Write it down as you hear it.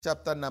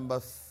chapter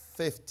number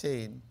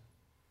 15,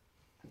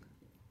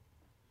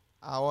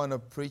 I want to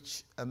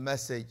preach a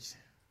message.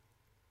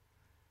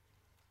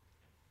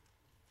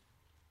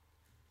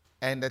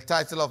 And the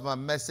title of my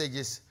message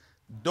is,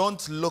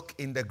 Don't Look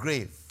in the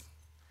Grave.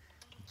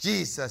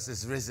 Jesus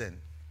is risen.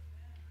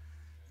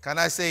 Can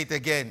I say it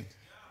again?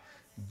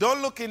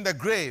 Don't look in the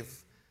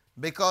grave,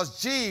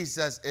 because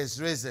Jesus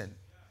is risen.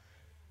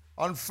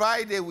 On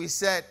Friday we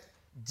said,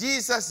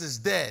 Jesus is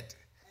dead,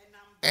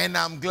 and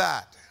I'm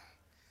glad.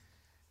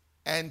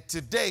 And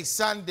today,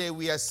 Sunday,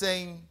 we are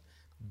saying,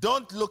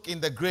 don't look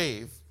in the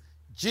grave,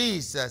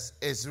 Jesus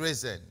is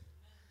risen.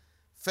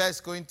 1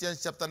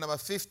 Corinthians chapter number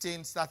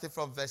 15, starting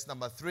from verse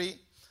number 3.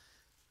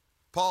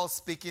 Paul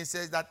speaking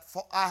says that,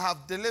 for I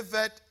have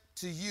delivered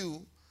to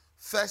you,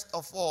 first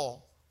of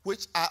all,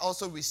 which I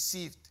also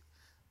received,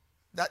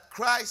 that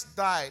Christ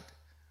died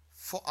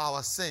for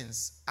our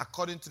sins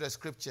according to the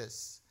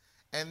scriptures,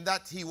 and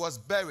that he was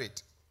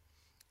buried,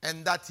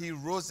 and that he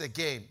rose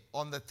again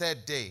on the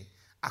third day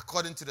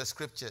according to the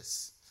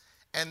scriptures,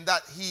 and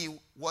that he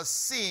was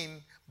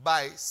seen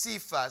by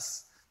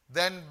Cephas,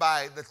 then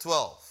by the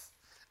 12.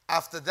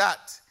 After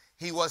that,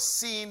 he was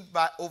seen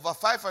by over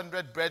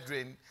 500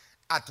 brethren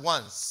at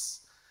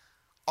once,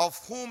 of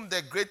whom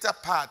the greater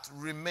part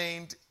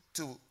remained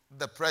to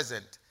the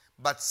present,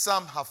 but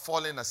some have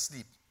fallen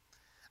asleep.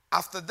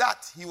 After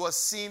that, he was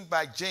seen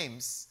by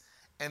James,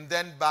 and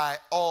then by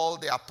all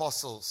the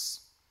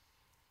apostles.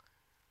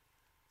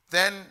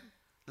 Then,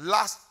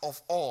 last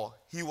of all,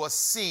 he was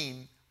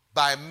seen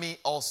by me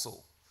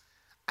also,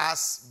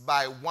 as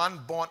by one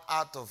born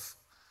out of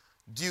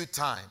due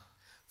time.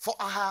 For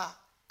I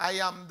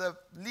am the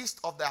least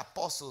of the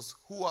apostles,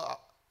 who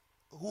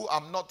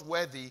am not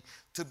worthy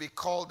to be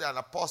called an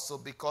apostle,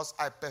 because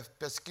I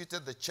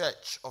persecuted the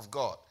church of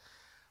God.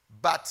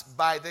 But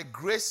by the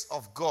grace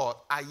of God,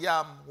 I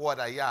am what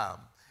I am,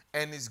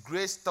 and his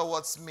grace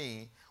towards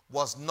me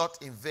was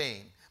not in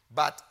vain,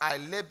 but I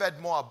labored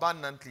more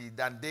abundantly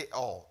than they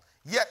all.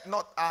 Yet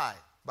not I,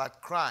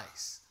 but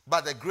Christ,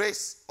 but the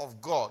grace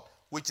of God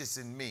which is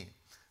in me.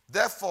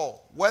 Therefore,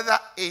 whether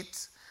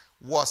it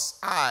was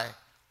I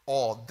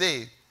or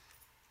they,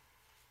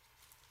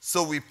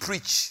 so we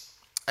preach,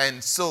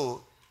 and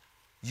so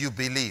you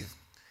believe.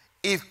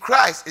 If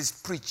Christ is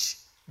preached,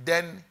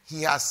 then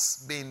he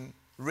has been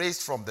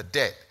raised from the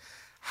dead.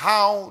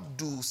 How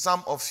do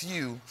some of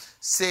you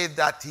say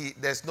that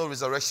there's no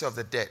resurrection of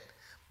the dead?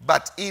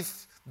 But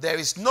if there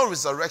is no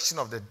resurrection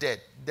of the dead,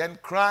 then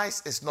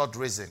Christ is not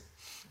risen.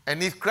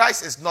 And if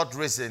Christ is not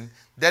risen,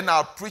 then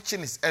our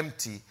preaching is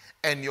empty,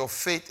 and your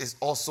faith is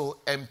also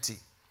empty.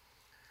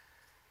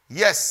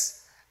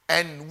 Yes,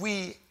 and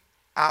we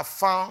are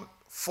found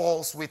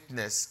false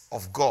witness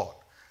of God,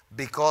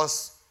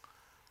 because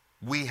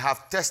we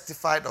have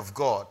testified of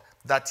God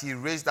that he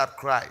raised up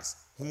Christ,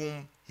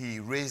 whom he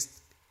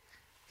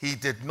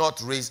did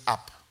not raise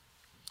up.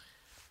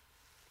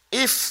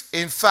 If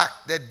in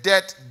fact the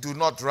dead do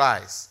not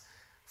rise,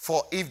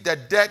 for if the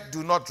dead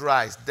do not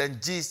rise, then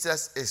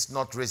Jesus is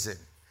not risen.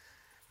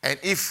 And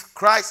if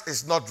Christ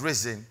is not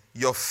risen,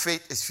 your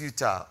faith is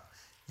futile.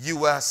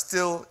 You are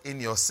still in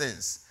your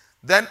sins.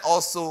 Then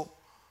also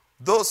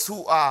those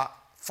who are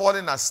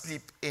fallen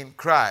asleep in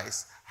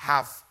Christ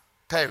have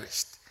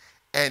perished.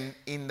 And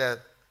in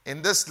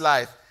this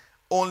life,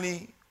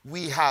 only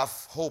we have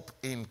hope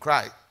in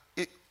Christ.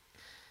 If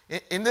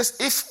in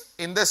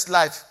this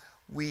life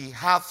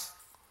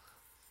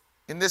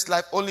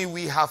only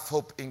we have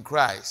hope in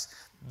Christ,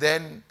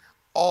 then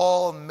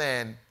all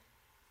men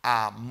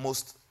are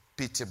most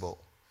pitiable.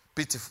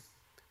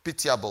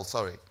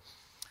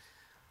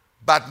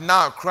 But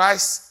now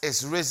Christ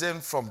is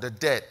risen from the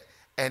dead,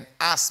 and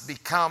has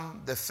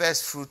become the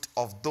first fruit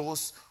of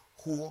those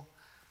who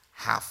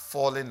have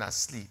fallen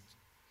asleep.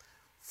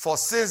 For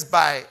since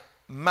by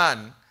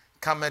man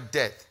cometh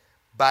death,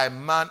 by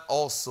man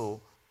also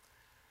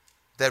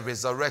the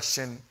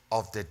resurrection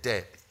of the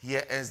dead.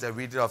 Here ends the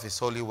reading of his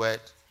holy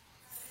word.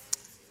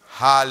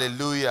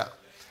 Hallelujah.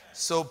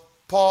 So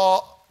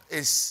Paul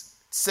is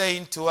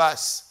saying to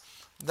us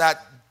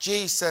that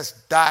Jesus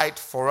died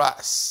for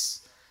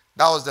us.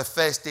 That was the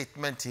first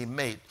statement he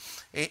made.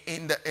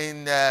 In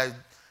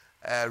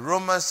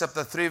Romans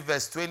chapter 3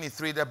 verse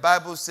 23, the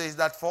Bible says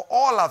that, for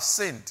all have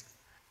sinned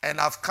and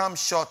have come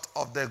short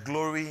of the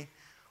glory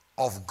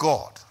of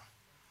God.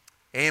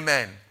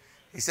 Amen.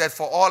 He said,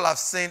 for all have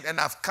sinned and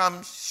have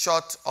come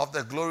short of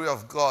the glory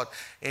of God.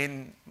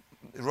 In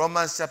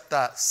Romans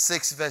chapter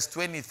 6 verse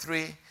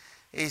 23,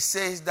 he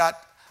says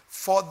that,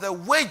 for the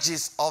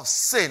wages of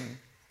sin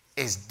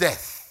is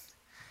death,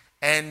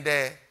 and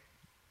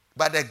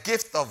but the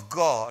gift of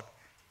God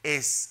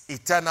is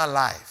eternal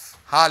life.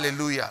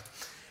 Hallelujah.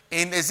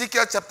 In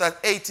Ezekiel chapter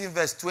 18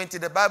 verse 20,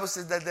 the Bible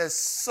says that the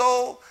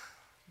soul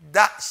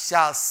that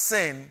shall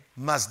sin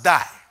must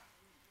die.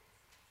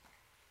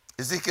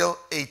 Ezekiel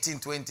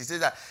 18:20 says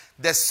that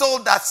the soul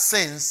that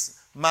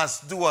sins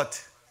must do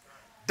what?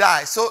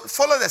 Die. So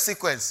follow the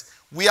sequence.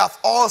 We have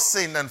all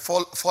sinned and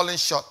fallen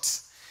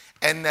short.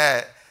 And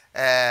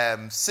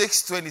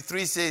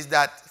 6:23 says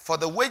that, for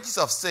the wages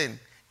of sin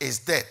is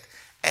dead.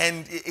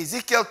 And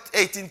Ezekiel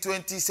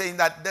 18:20 saying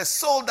that the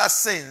soul that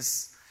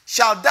sins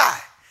shall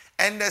die,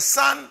 and the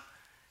son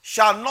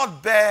shall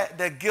not bear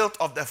the guilt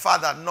of the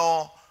father,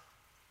 nor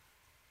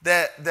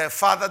the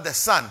father the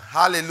son.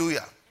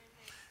 Hallelujah.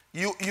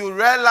 You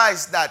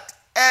realize that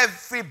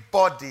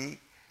everybody,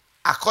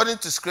 according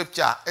to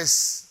scripture,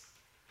 is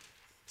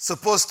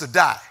supposed to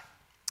die.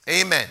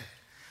 Amen.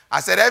 I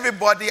said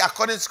everybody,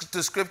 according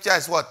to scripture,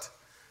 is what?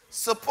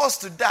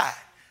 Supposed to die.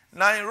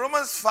 Now in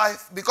Romans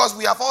 5, because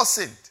we have all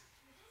sinned.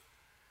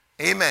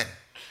 Amen.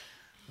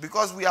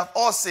 Because we have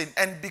all sinned.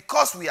 And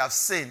because we have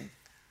sinned,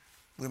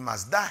 we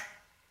must die.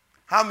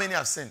 How many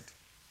have sinned?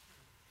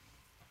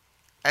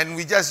 And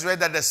we just read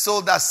that the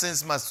soul that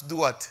sins must do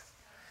what?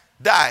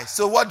 Die.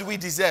 So what do we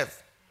deserve?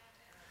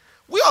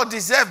 We all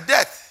deserve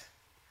death.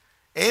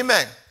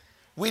 Amen.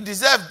 We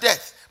deserve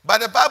death.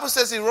 But the Bible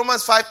says in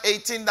Romans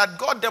 5:18 that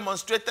God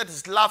demonstrated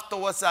his love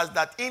towards us,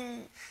 that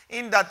in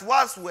that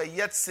whilst we were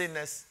yet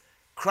sinners,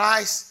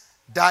 Christ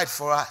died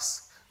for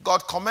us.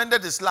 God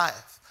commended his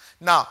life.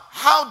 Now,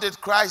 how did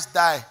Christ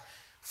die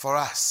for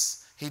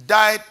us? He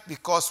died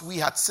because we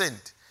had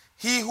sinned.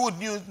 He who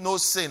knew no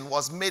sin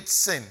was made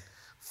sin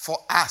for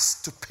us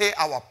to pay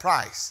our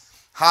price.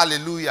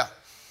 Hallelujah.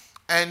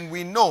 And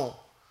we know,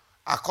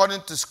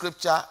 according to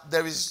scripture,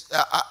 there is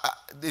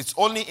it's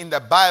only in the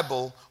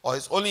Bible or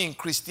it's only in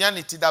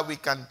Christianity that we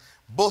can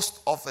boast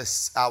of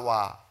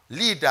our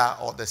leader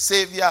or the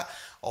savior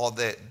or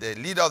the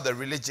leader of the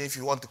religion, if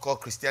you want to call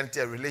Christianity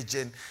a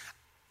religion,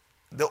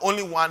 the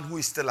only one who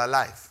is still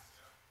alive.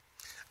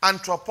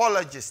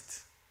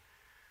 Anthropologists,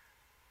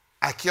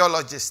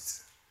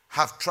 archaeologists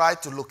have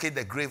tried to locate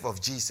the grave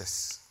of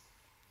Jesus.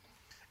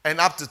 And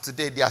up to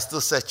today, they are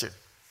still searching.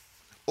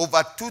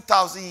 Over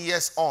 2,000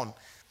 years on,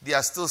 they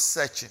are still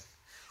searching.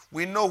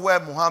 We know where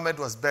Muhammad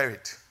was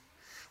buried.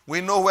 We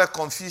know where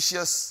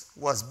Confucius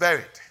was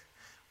buried.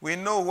 We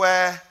know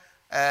where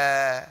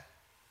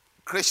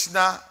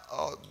Krishna,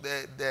 or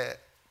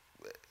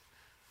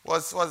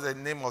what's the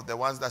name of the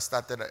ones that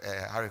started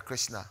Hare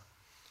Krishna?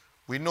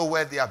 We know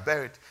where they are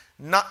buried.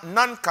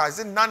 Nanka, is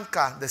it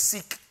Nanka, the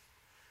Sikh?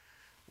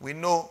 We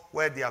know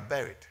where they are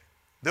buried.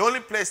 The only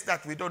place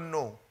that we don't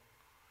know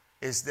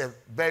is the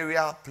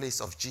burial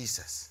place of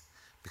Jesus.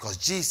 Because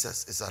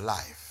Jesus is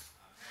alive.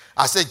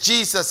 I said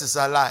Jesus is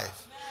alive.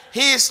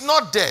 He is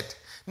not dead.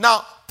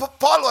 Now,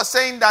 Paul was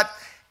saying that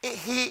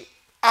he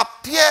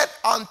appeared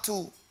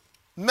unto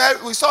Mary.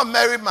 We saw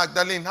Mary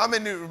Magdalene. How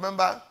many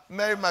remember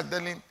Mary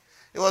Magdalene?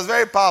 It was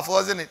very powerful,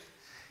 wasn't it?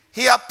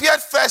 He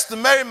appeared first to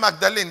Mary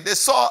Magdalene. They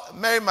saw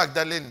Mary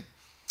Magdalene.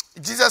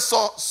 Jesus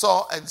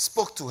saw and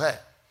spoke to her.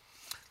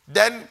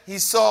 Then he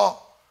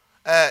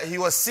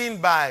was seen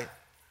by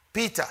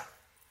Peter.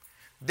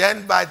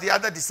 Then by the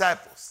other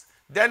disciples.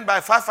 Then by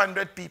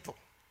 500 people.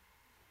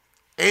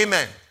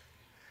 Amen.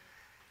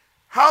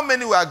 How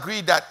many will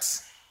agree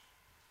that,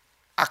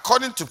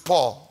 according to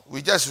Paul,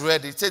 we just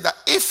read it, said that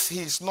if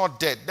he is not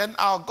dead, then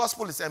our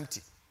gospel is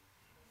empty.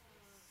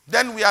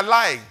 Then we are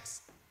lying.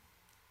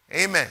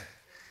 Amen.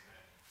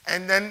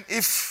 And then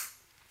if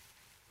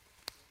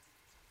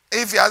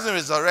he hasn't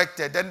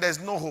resurrected, then there's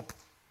no hope.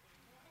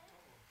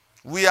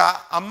 We are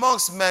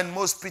amongst men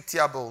most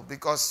pitiable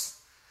because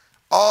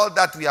all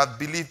that we have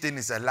believed in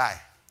is a lie.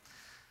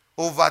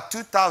 Over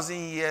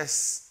 2,000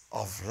 years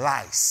of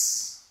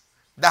lies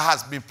that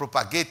has been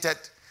propagated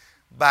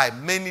by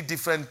many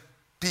different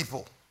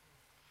people.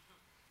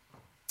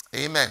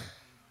 Amen.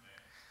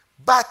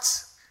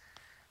 But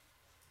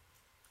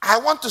I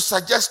want to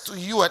suggest to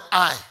you and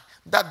I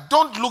that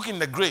don't look in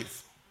the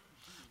grave.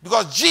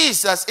 Because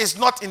Jesus is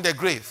not in the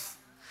grave.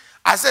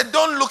 I said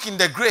don't look in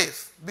the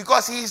grave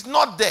because he is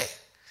not there.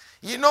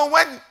 You know,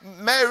 when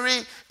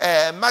Mary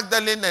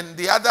Magdalene and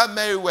the other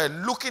Mary were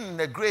looking in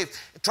the grave,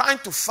 trying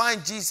to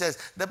find Jesus,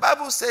 the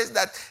Bible says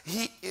that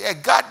a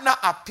gardener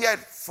appeared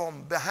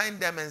from behind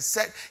them and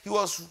said, he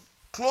was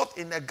clothed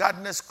in a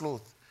gardener's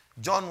clothes,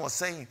 John was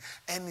saying.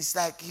 And it's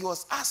like he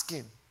was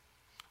asking,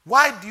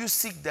 why do you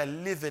seek the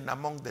living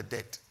among the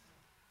dead?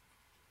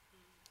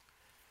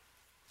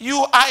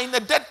 You are in a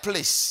dead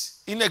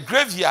place, in a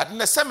graveyard, in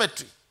a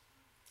cemetery.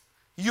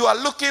 You are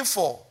looking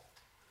for.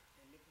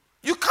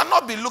 You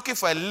cannot be looking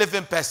for a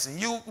living person.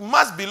 You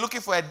must be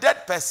looking for a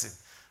dead person.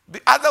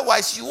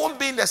 Otherwise, you won't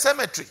be in the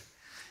cemetery.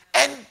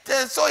 And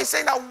so he's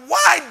saying that,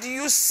 why do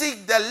you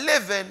seek the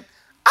living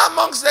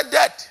amongst the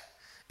dead?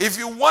 If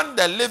you want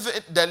the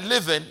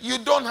living, you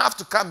don't have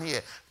to come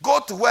here. Go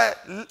to where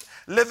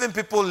living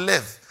people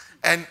live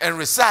and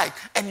reside,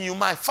 and you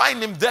might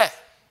find him there.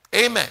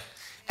 Amen.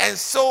 And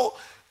so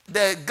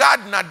the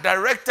gardener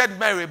directed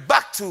Mary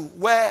back to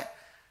where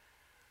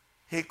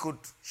she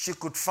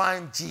could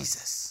find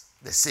Jesus,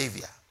 the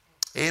Savior.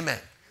 Amen.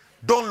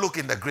 Don't look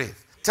in the grave.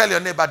 Tell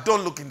your neighbor,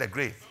 don't look in the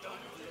grave.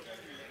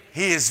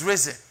 He is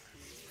risen.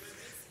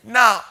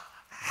 Now,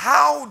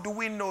 how do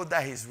we know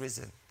that he's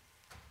risen?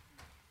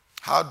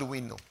 How do we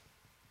know?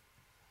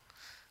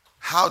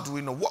 How do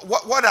we know?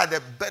 What are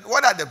the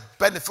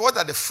benefits? What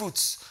are the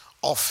fruits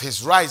of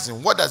his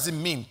rising? What does it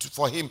mean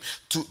for him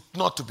to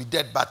not to be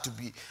dead but to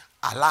be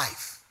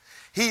alive?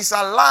 He's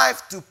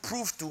alive to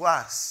prove to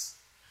us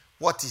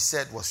what he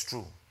said was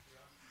true.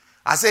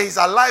 I say he's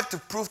alive to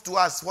prove to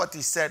us what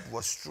he said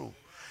was true.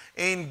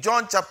 In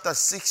John chapter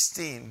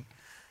 16,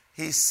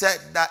 he said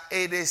that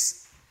it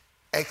is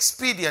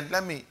expedient.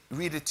 Let me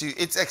read it to you.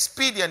 It's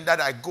expedient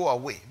that I go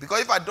away.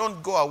 Because if I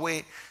don't go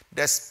away,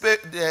 the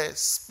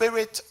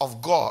Spirit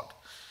of God,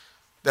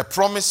 the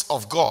promise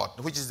of God,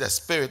 which is the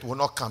Spirit, will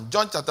not come.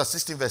 John chapter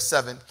 16 verse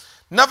 7.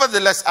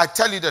 Nevertheless, I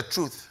tell you the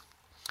truth.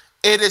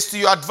 It is to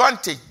your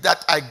advantage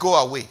that I go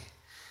away.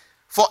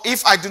 For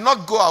if I do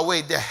not go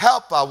away, the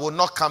helper will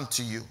not come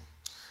to you.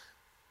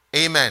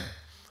 Amen.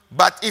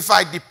 But if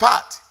I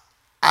depart,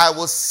 I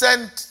will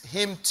send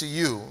him to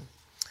you,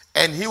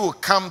 and he will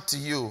come to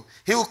you.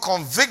 He will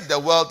convict the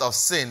world of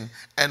sin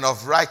and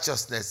of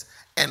righteousness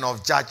and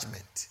of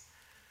judgment.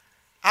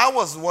 I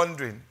was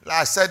wondering,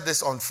 I said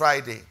this on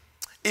Friday,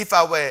 if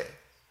I were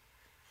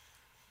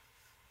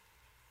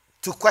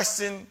to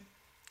question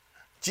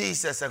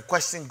Jesus and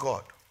question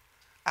God,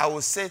 I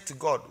would say to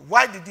God,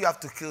 why did you have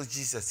to kill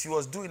Jesus? He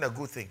was doing a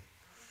good thing.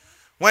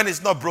 When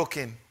it's not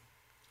broken,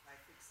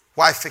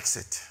 why fix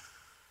it?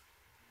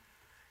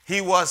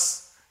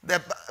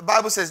 The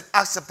Bible says,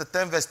 Acts chapter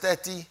 10 verse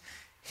 30,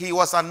 he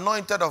was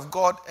anointed of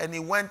God and he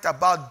went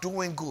about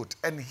doing good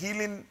and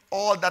healing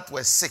all that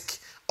were sick,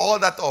 all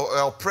that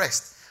were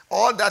oppressed,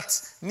 all that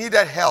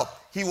needed help.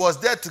 He was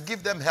there to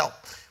give them help.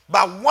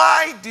 But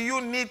why do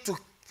you need to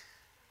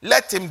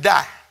let him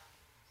die?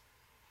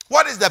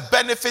 What is the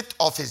benefit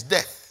of his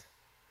death?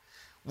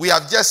 We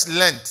have just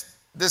learned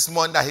this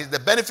morning that the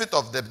benefit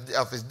of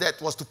his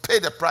death was to pay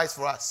the price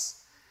for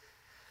us.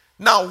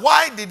 Now,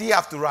 why did he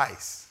have to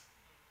rise?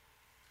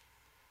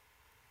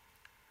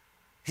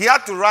 He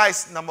had to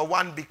rise, number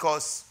one,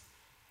 because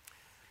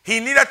he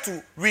needed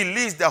to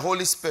release the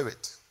Holy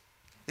Spirit.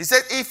 He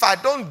said, if I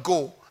don't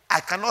go, I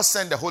cannot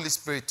send the Holy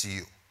Spirit to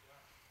you.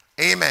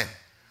 Amen.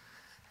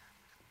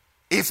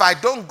 If I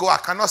don't go, I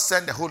cannot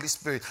send the Holy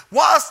Spirit.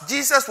 Whilst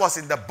Jesus was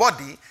in the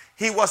body,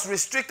 he was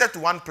restricted to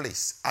one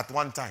place at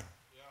one time.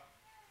 Yeah.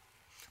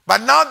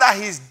 But now that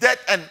he's dead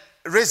and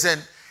risen,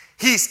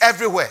 he's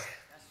everywhere.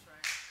 That's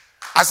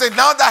right. I said,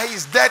 now that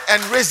he's dead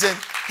and risen,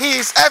 he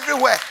is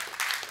everywhere.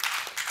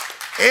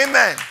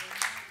 Amen.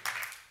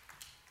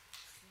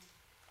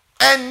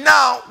 And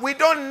now we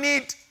don't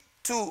need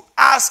to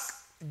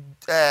ask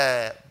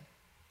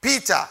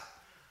Peter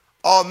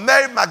or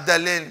Mary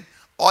Magdalene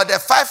or the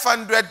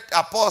 500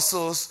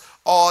 apostles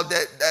or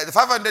the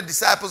 500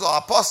 disciples or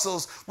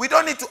apostles. We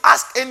don't need to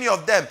ask any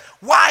of them.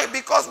 Why?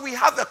 Because we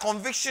have the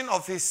conviction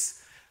of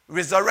his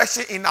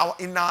resurrection in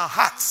our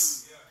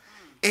hearts.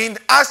 In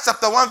Acts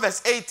chapter 1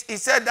 verse 8, he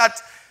said that,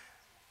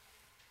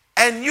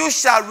 and you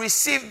shall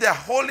receive the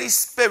Holy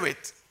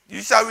Spirit.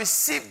 You shall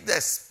receive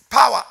this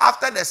power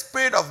after the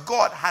Spirit of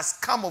God has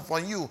come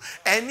upon you.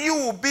 And you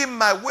will be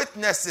my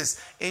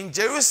witnesses in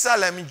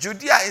Jerusalem, in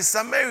Judea, in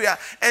Samaria,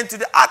 and to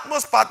the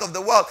utmost part of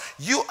the world.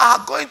 You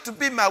are going to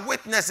be my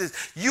witnesses.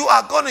 You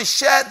are going to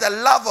share the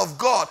love of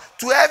God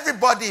to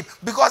everybody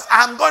because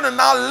I'm going to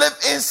now live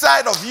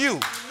inside of you.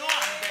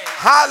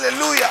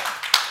 Hallelujah.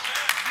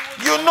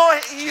 You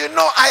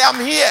know I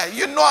am here.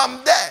 You know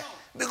I'm there.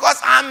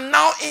 Because I'm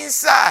now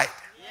inside.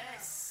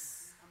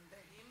 Yes.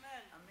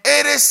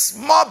 It is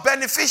more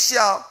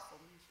beneficial.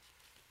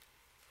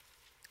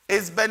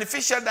 It's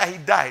beneficial that he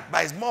died,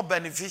 but it's more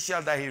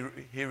beneficial that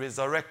he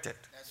resurrected.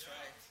 That's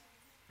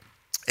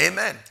right.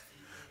 Amen.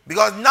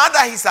 Because now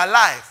that he's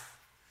alive,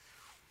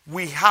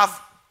 we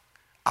have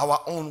our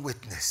own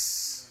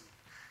witness.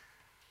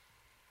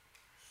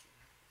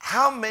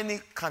 How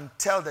many can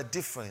tell the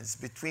difference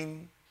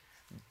between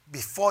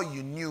before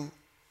you knew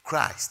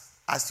Christ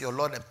as your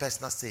Lord and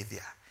personal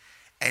Savior,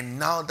 and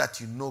now that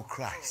you know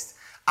Christ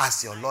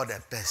as your Lord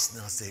and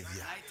personal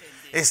Savior?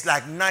 It's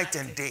like night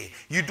and day.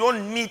 You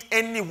don't need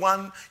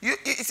anyone. You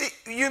see,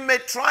 you may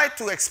try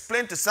to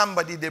explain to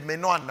somebody, they may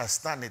not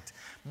understand it,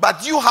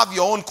 but you have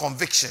your own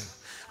conviction.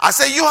 I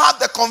say you have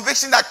the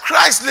conviction that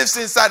Christ lives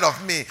inside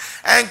of me,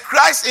 and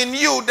Christ in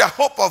you, the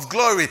hope of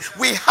glory.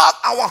 We have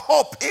our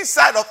hope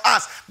inside of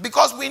us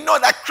because we know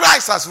that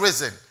Christ has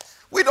risen.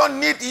 We don't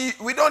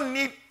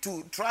need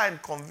to try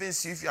and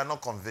convince you if you are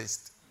not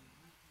convinced.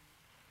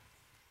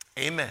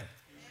 Amen.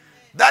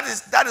 That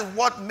is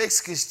what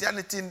makes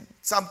Christianity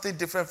something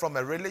different from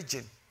a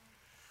religion.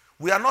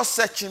 We are not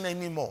searching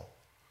anymore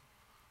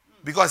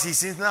because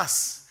he's in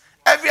us.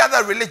 Every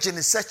other religion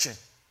is searching.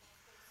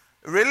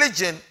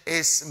 Religion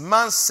is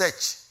man's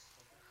search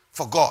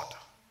for God.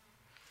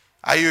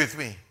 Are you with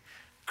me?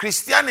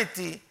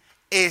 Christianity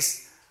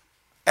is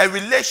a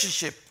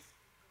relationship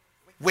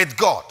with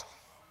God.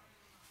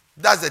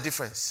 That's the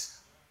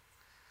difference.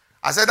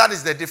 I said that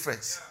is the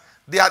difference.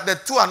 The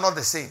two are not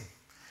the same.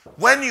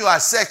 When you are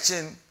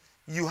searching,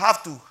 you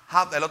have to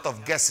have a lot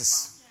of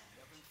guesses.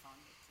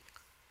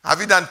 Have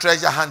you done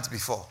treasure hunt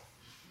before?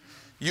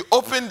 You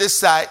open this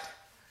side,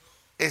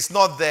 it's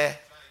not there.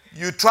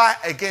 You try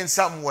again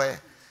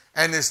somewhere,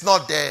 and it's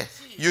not there.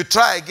 You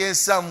try again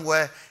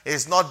somewhere,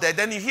 it's not there.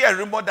 Then you hear a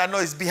rumor that no,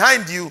 it's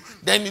behind you.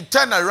 Then you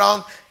turn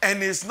around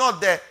and it's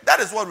not there. That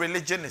is what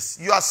religion is.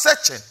 You are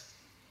searching.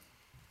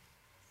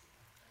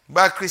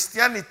 But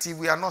Christianity,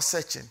 we are not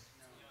searching.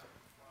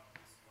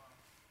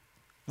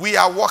 We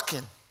are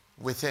walking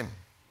with him.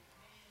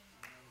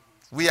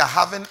 We are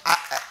having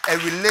a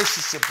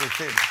relationship with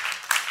him.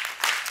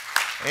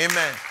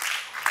 Amen.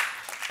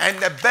 And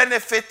the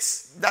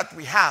benefits that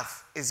we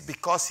have is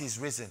because he's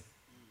risen.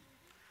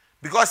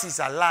 Because he's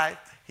alive,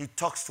 he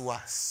talks to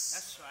us.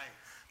 That's right.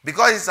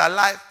 Because he's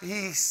alive,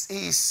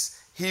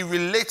 he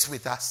relates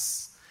with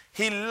us.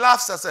 He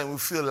loves us and we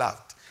feel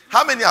loved.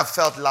 How many have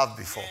felt loved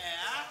before?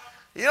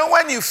 Yeah. You know,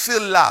 when you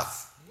feel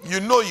love,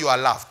 you know you are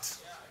loved.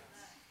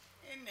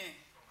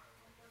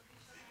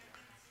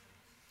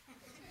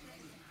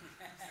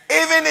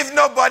 Even if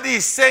nobody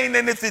is saying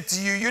anything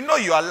to you, you know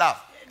you are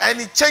loved.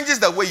 And it changes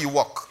the way you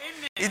walk.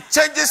 It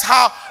changes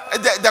how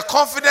the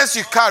confidence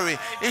you carry.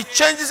 It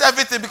changes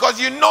everything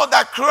because you know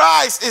that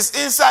Christ is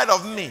inside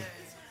of me.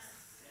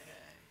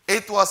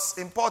 It was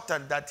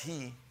important that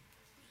he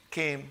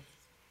came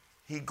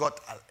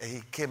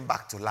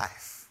back to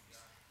life.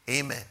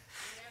 Amen.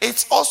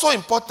 It's also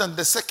important,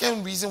 the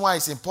second reason why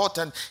it's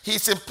important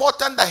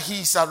that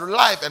he's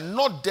alive and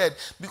not dead,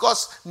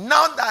 because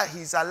now that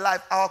he's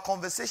alive, our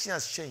conversation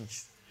has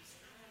changed.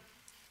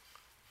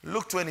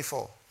 Luke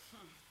 24.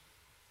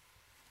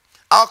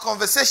 Our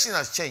conversation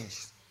has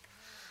changed.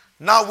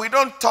 Now we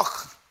don't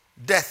talk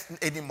death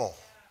anymore.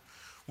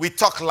 We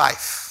talk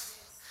life.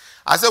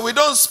 I said we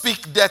don't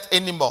speak death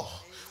anymore.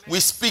 We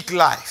speak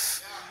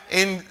life.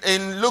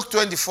 In Luke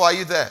 24, are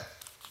you there?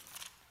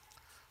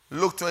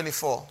 Luke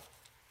 24.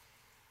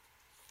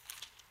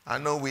 I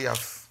know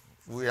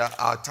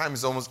our time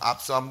is almost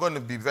up, so I'm going to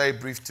be very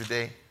brief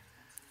today.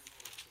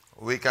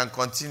 We can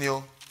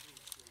continue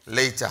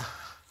later.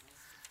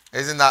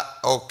 Isn't that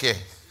okay?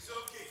 It's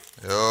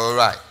okay. All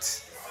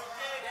right.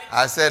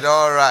 I said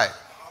all right.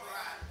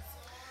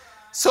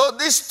 So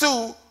these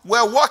two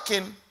were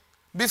walking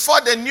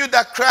before they knew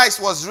that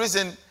Christ was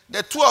risen.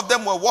 The two of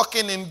them were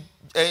walking in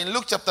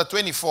Luke chapter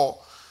 24.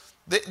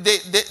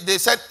 They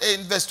said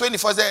in verse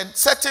 24,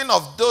 certain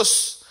of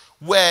those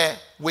were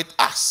with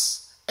us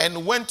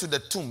and went to the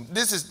tomb.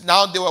 This is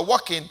now they were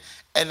walking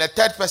and a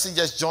third person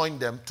just joined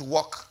them to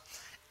walk.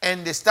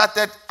 And they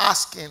started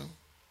asking.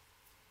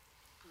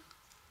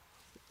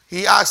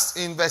 He asked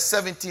in verse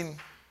 17.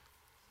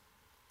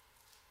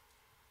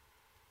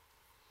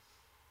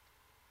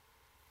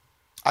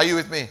 Are you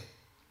with me?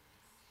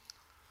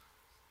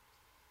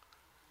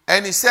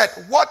 And he said,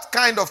 what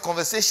kind of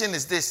conversation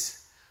is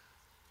this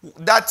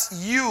that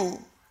you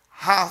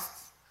have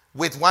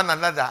with one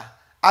another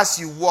as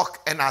you walk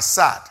and are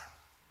sad?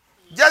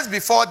 Just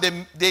before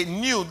they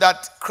knew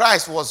that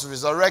Christ was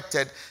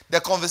resurrected,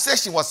 the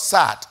conversation was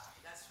sad.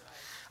 That's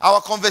right.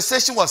 Our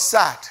conversation was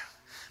sad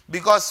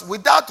because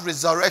without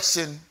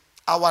resurrection,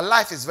 our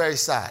life is very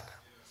sad.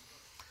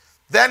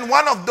 Then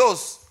one of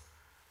those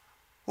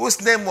whose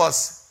name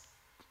was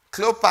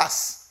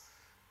Cleopas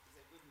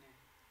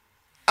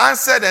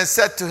answered and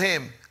said to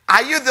him,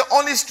 are you the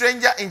only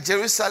stranger in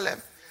Jerusalem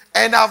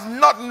and have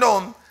not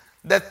known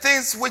the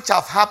things which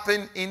have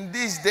happened in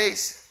these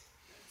days?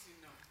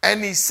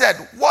 And he said,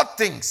 what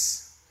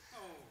things?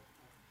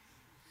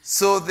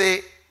 So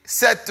they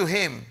said to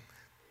him,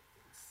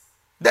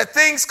 the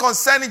things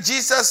concerning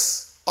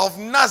Jesus of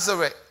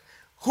Nazareth,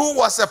 who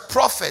was a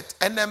prophet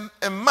and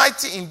a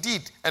mighty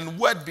indeed and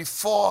word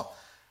before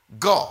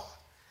God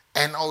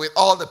and with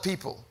all the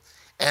people,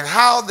 and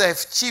how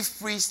the chief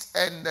priests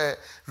and the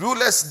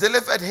rulers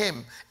delivered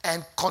him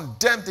and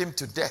condemned him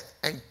to death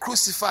and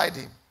crucified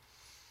him.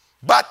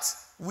 But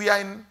we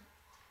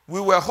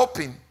were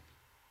hoping,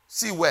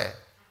 see where?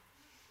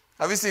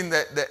 Have you seen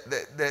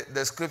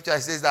the scripture?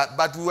 It says that,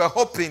 but we were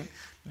hoping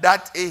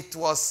that it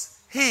was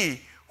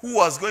he who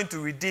was going to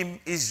redeem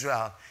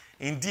Israel.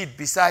 Indeed,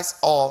 besides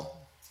all,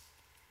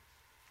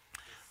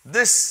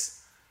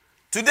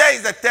 today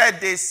is the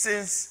third day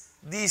since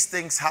these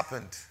things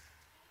happened.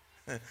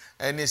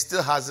 And it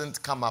still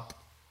hasn't come up.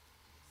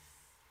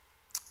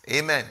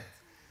 Amen.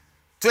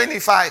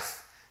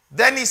 25.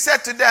 Then he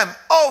said to them,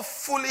 oh,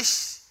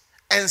 foolish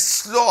and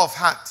slow of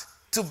heart,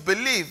 to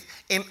believe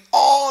in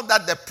all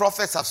that the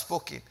prophets have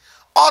spoken.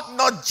 Ought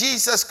not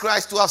Jesus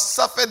Christ to have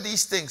suffered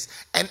these things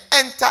and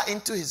enter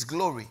into his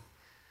glory?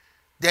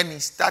 Then he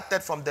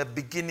started from the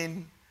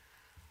beginning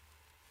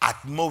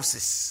at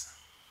Moses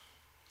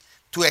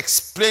to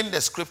explain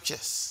the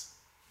scriptures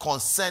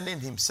concerning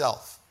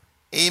himself.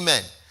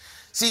 Amen.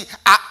 See,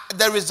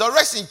 the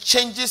resurrection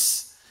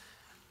changes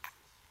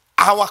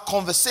our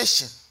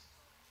conversation.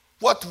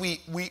 What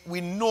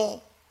we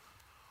know,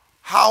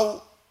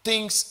 how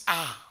things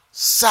are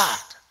sad.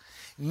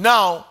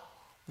 Now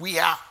we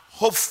are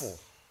hopeful.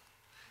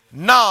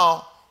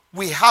 Now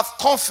we have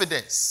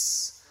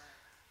confidence.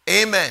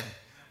 Amen.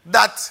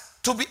 That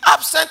to be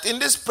absent in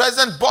this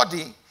present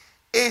body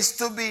is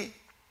to be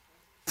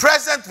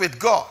present with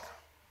God.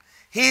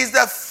 He is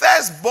the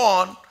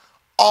firstborn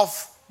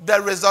of the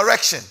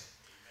resurrection.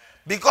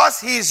 Because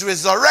he is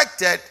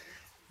resurrected,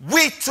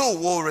 we too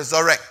will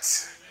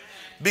resurrect.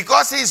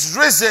 Because he's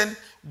risen,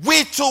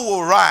 we too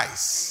will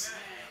rise.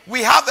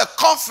 We have the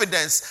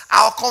confidence.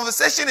 Our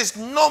conversation is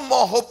no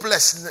more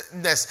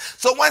hopelessness.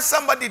 So when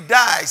somebody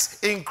dies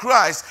in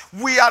Christ,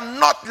 we are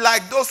not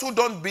like those who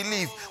don't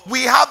believe.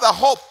 We have a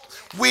hope.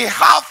 We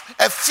have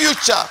a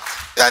future.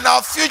 And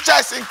our future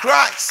is in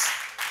Christ.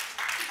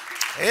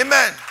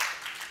 Amen.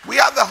 We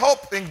have the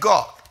hope in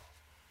God.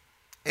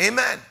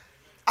 Amen.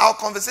 Our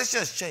conversation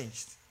has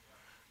changed.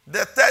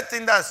 The third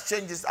thing that has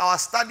changed is our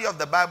study of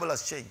the Bible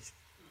has changed.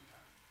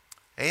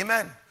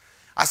 Amen.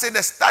 I say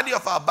the study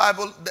of our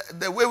Bible,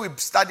 the way we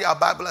study our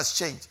Bible has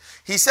changed.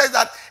 He says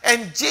that,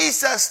 and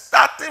Jesus,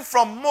 starting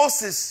from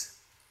Moses,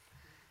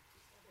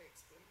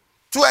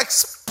 to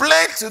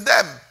explain to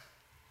them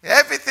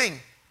everything.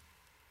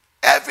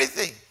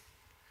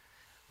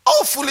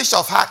 Oh, foolish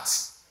of heart.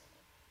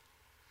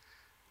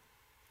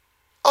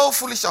 Oh,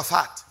 foolish of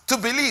heart. To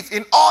believe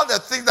in all the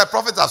things that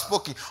prophets have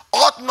spoken.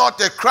 Ought not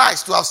the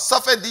Christ to have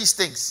suffered these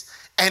things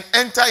and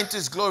enter into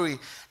his glory?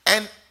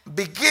 And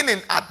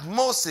beginning at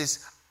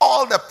Moses,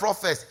 all the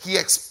prophets, he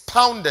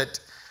expounded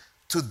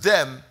to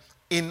them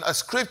in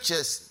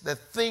scriptures the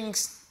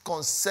things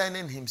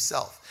concerning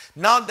himself.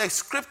 Now the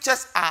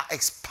scriptures are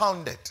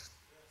expounded.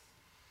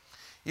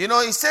 You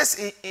know, he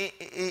says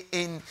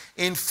in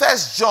 1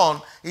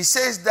 John, he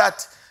says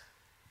that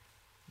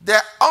the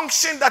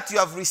unction that you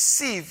have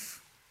received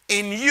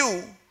in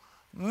you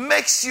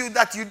makes you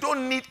that you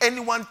don't need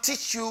anyone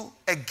teach you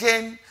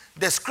again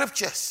the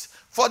scriptures.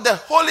 For the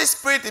Holy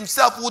Spirit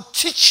himself will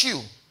teach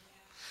you.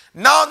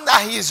 Now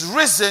that he is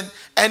risen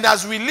and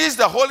has released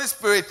the Holy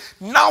Spirit,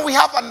 now we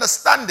have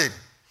understanding.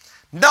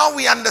 Now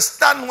we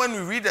understand when we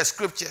read the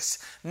scriptures.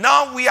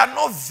 Now we are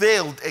not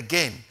veiled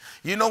again.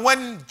 You know,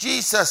 when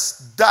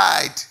Jesus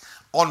died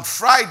on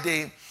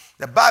Friday,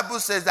 the Bible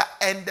says that,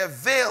 and the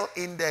veil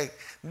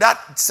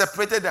that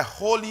separated the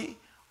Holy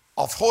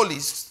of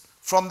Holies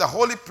from the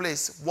holy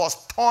place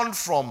was torn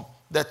from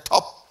the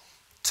top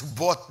to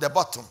the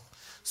bottom.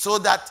 So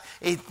that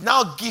it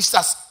now gives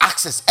us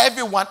access.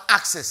 Everyone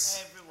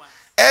access.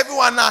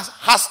 Everyone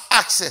has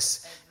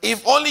access.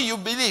 If only you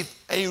believe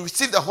and you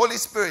receive the Holy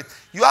Spirit,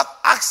 you have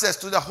access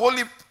to the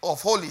Holy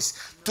of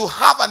Holies, to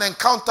have an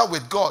encounter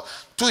with God,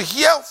 to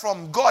hear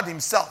from God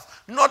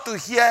himself, not to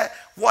hear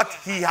what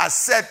he has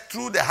said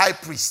through the high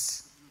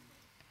priest.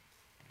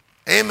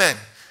 Amen.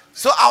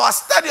 So our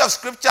study of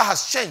scripture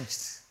has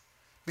changed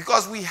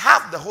because we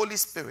have the Holy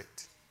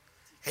Spirit.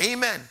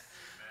 Amen.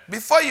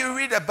 Before you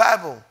read the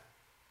Bible,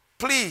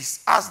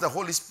 please ask the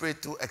Holy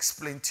Spirit to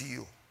explain to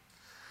you.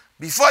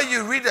 Before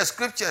you read the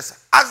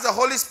scriptures, ask the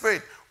Holy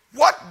Spirit,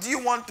 what do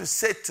you want to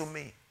say to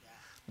me?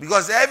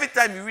 Because every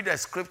time you read a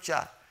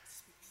scripture,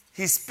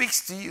 he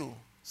speaks to you.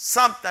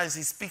 Sometimes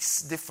he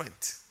speaks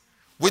different.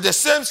 With the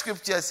same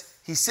scriptures,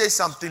 he says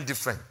something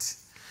different.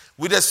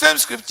 With the same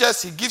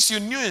scriptures, he gives you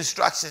new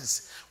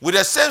instructions. With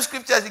the same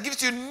scriptures, he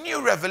gives you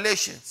new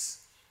revelations.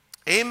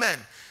 Amen.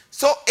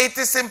 So it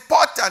is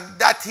important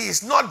that he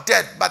is not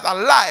dead but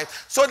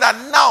alive, so that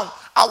now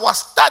our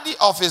study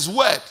of his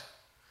word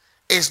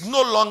is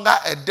no longer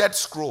a dead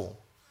scroll.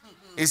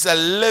 It's a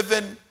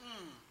living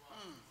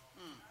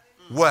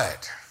word.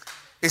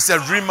 It's a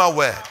Rhema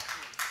word.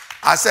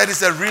 I said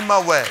it's a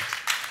Rhema word.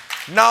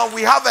 Now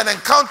we have an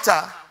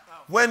encounter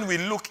when we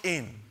look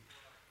in.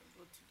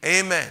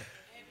 Amen.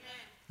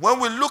 When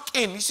we look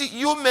in, you see,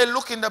 you may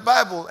look in the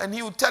Bible and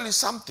he will tell you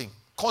something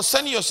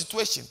concerning your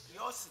situation.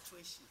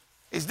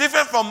 It's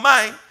different from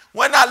mine.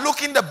 When I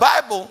look in the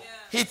Bible,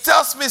 he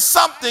tells me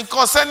something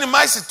concerning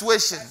my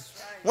situation.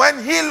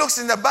 When he looks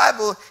in the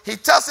Bible, he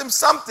tells him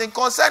something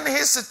concerning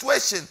his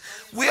situation.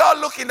 We all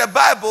look in the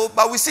Bible,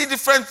 but we see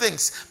different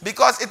things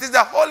because it is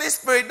the Holy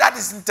Spirit that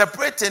is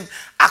interpreting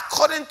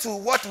according to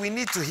what we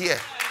need to hear.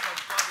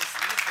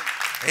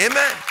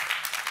 Amen.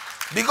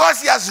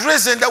 Because he has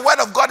risen, the word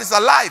of God is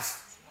alive.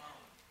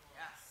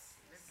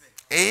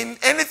 In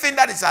anything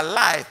that is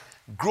alive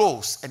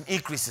grows and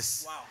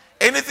increases.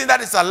 Anything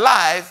that is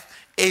alive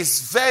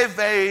is very,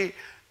 very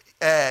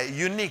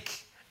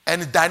unique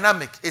and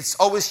dynamic. It's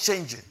always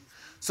changing.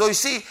 So you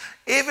see,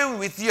 even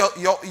with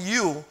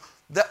you,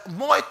 the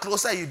more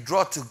closer you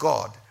draw to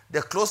God,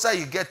 the closer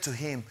you get to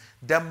him,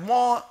 the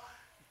more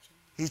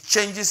he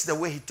changes the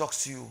way he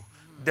talks to you.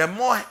 The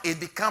more it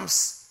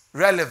becomes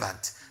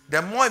relevant.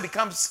 The more it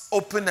becomes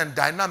open and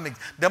dynamic.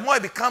 The more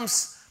it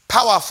becomes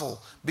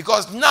powerful.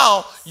 Because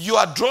now you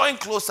are drawing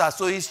closer,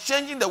 so he's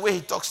changing the way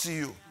he talks to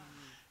you.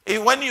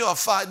 When you are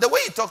far, the way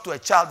you talk to a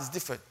child is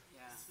different.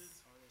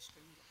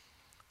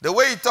 The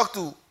way you talk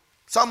to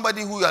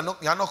somebody who you are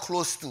not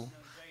close to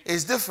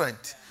is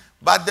different.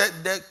 But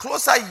the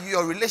closer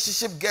your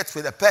relationship gets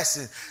with a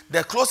person,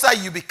 the closer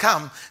you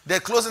become, the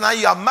closer now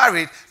you are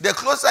married, the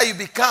closer you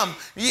become,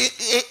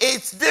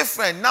 it's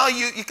different. Now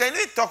you can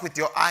even talk with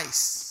your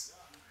eyes,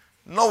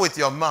 not with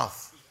your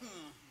mouth.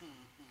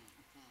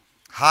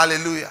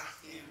 Hallelujah.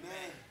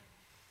 Amen.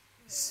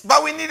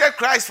 But we needed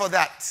Christ for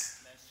that.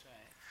 That's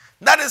right.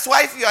 That is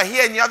why if you are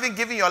here and you haven't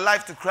given your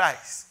life to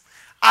Christ,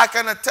 I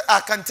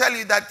can tell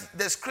you that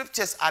the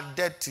scriptures are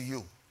dead to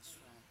you.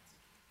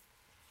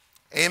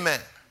 Amen.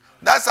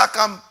 That's how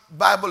come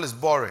Bible is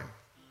boring.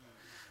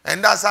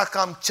 And that's how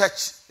come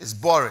church is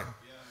boring.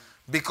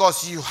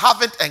 Because you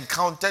haven't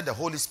encountered the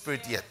Holy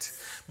Spirit yet.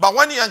 But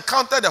when you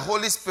encounter the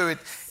Holy Spirit,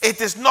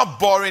 it is not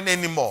boring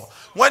anymore.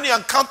 When you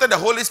encounter the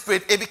Holy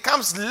Spirit, it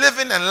becomes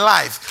living and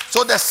life.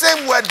 So the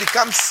same word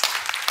becomes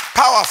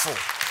powerful.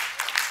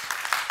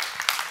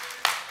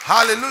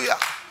 Hallelujah.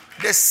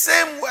 The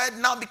same word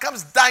now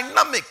becomes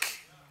dynamic.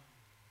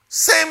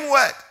 Same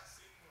word.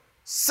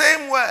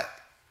 Same word.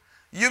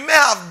 You may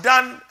have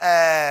done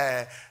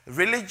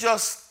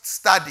religious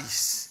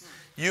studies.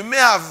 You may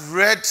have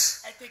read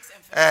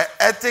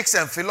ethics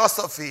and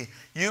philosophy.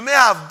 You may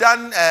have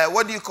done,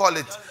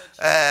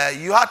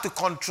 you had to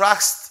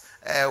contrast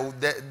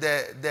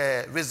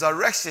the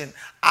resurrection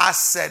as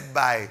said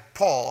by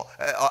Paul,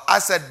 or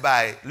as said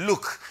by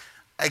Luke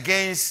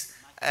against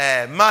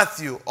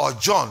Matthew or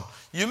John.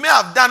 You may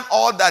have done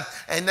all that,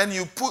 and then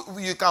you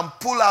can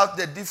pull out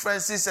the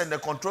differences and the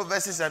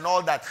controversies and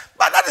all that.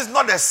 But that is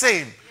not the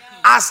same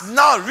as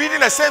now reading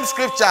the same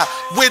scripture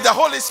with the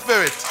Holy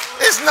Spirit.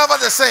 It's never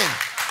the same.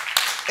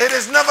 It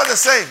is never the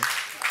same.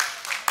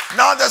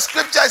 Now the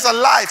scripture is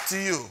alive to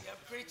you.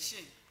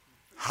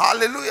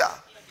 Hallelujah.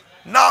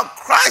 Now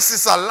Christ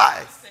is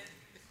alive.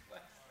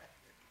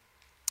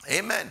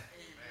 Amen.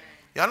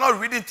 You are not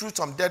reading through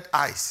some dead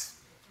eyes.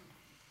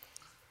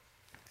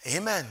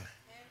 Amen.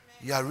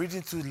 You are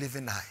reading through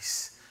living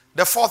eyes.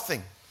 The fourth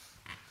thing.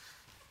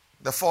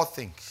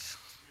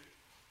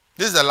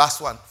 This is the last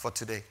one for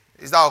today.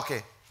 Is that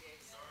okay?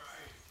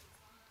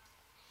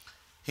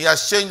 He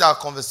has changed our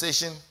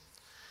conversation.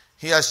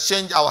 He has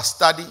changed our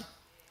study.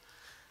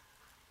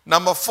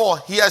 Number 4,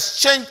 he has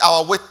changed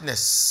our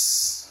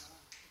witness.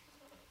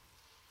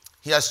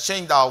 He has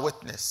changed our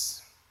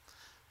witness.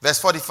 Verse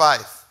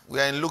 45. We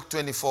are in Luke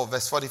 24,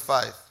 verse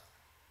 45.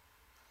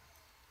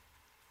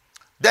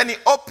 Then he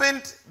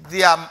opened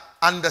their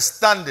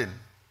understanding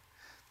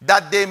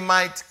that they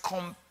might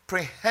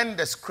comprehend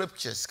the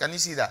scriptures. Can you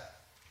see that?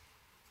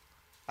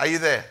 Are you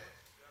there?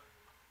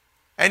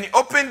 And he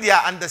opened their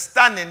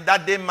understanding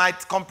that they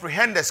might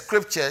comprehend the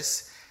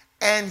scriptures.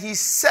 And he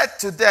said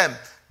to them,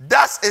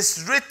 thus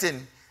is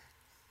written,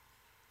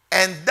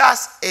 and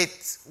thus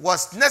it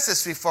was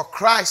necessary for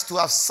Christ to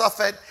have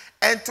suffered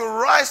and to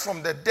rise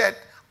from the dead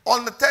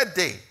on the third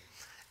day,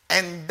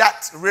 and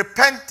that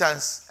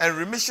repentance and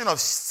remission of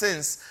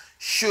sins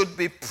should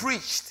be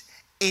preached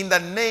in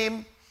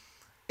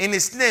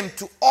his name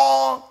to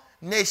all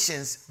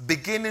nations,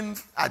 beginning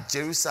at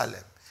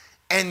Jerusalem.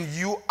 And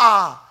you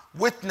are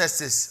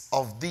witnesses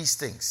of these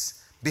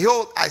things.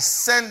 Behold, I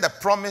send the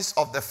promise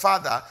of the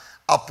Father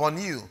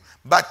upon you,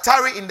 but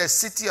tarry in the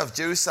city of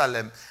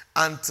Jerusalem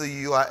until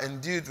you are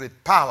endued with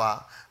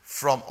power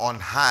from on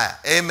high.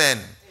 Amen.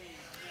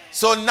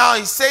 So now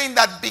he's saying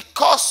that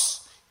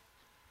because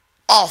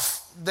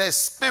of the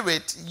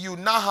Spirit, you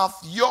now have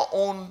your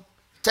own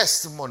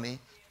testimony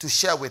to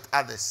share with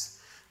others.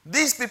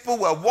 These people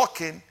were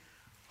walking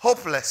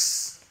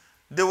hopeless.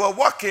 They were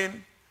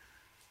walking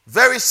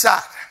very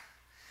sad.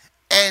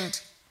 And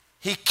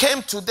he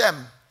came to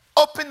them,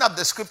 opened up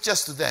the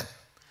scriptures to them.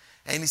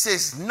 And he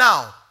says,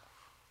 now,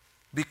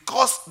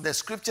 because the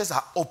scriptures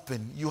are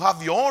open, you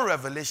have your own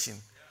revelation.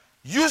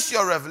 Use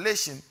your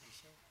revelation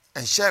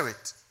and share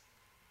it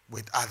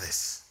with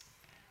others.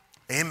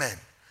 Amen.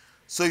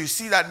 So you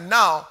see that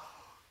now,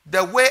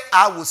 the way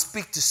I will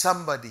speak to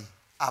somebody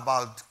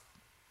about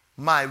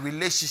my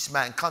relationship,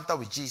 my encounter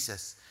with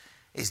Jesus,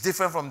 is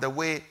different from the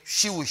way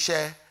she will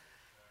share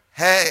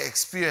her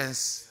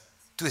experience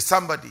to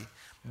somebody.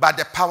 But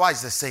the power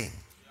is the same.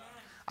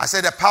 I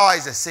said the power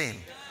is the same.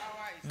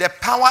 The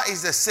power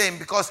is the same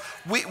because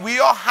we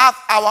all have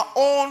our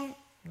own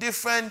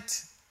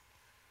different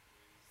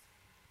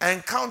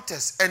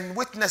encounters and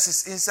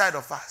witnesses inside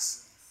of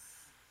us.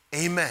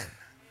 Amen.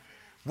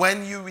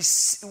 When you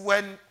receive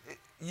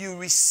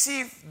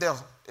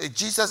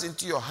Jesus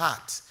into your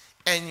heart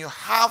and you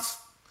have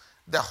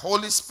the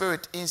Holy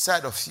Spirit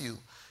inside of you,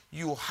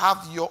 you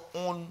have your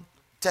own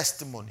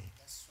testimony.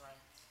 That's right.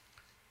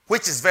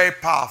 Which is very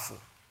powerful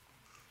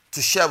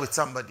to share with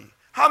somebody.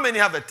 How many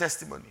have a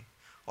testimony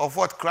of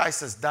what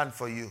Christ has done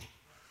for you?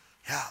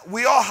 Yeah,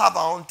 we all have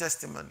our own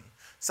testimony.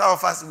 Some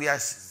of us, we are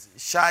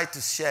shy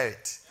to share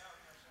it.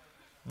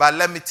 But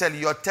let me tell you,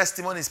 your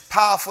testimony is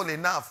powerful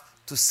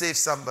enough to save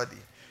somebody.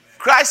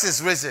 Christ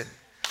is risen.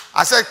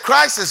 I said,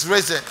 Christ is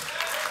risen.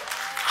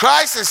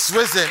 Christ is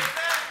risen.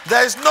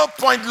 There is no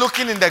point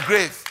looking in the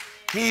grave.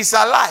 He is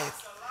alive.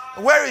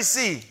 Where is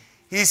he?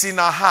 He's in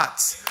our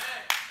hearts.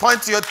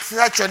 Touch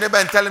your neighbor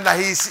and tell him that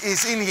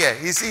he's in here.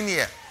 He's in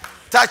here.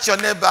 Touch your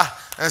neighbor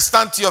and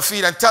stand to your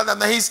feet and tell them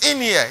that he's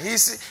in here.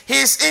 He's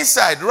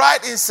inside,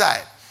 right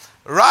inside.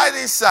 Right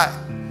inside.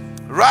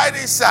 Right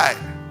inside.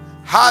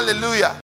 Hallelujah.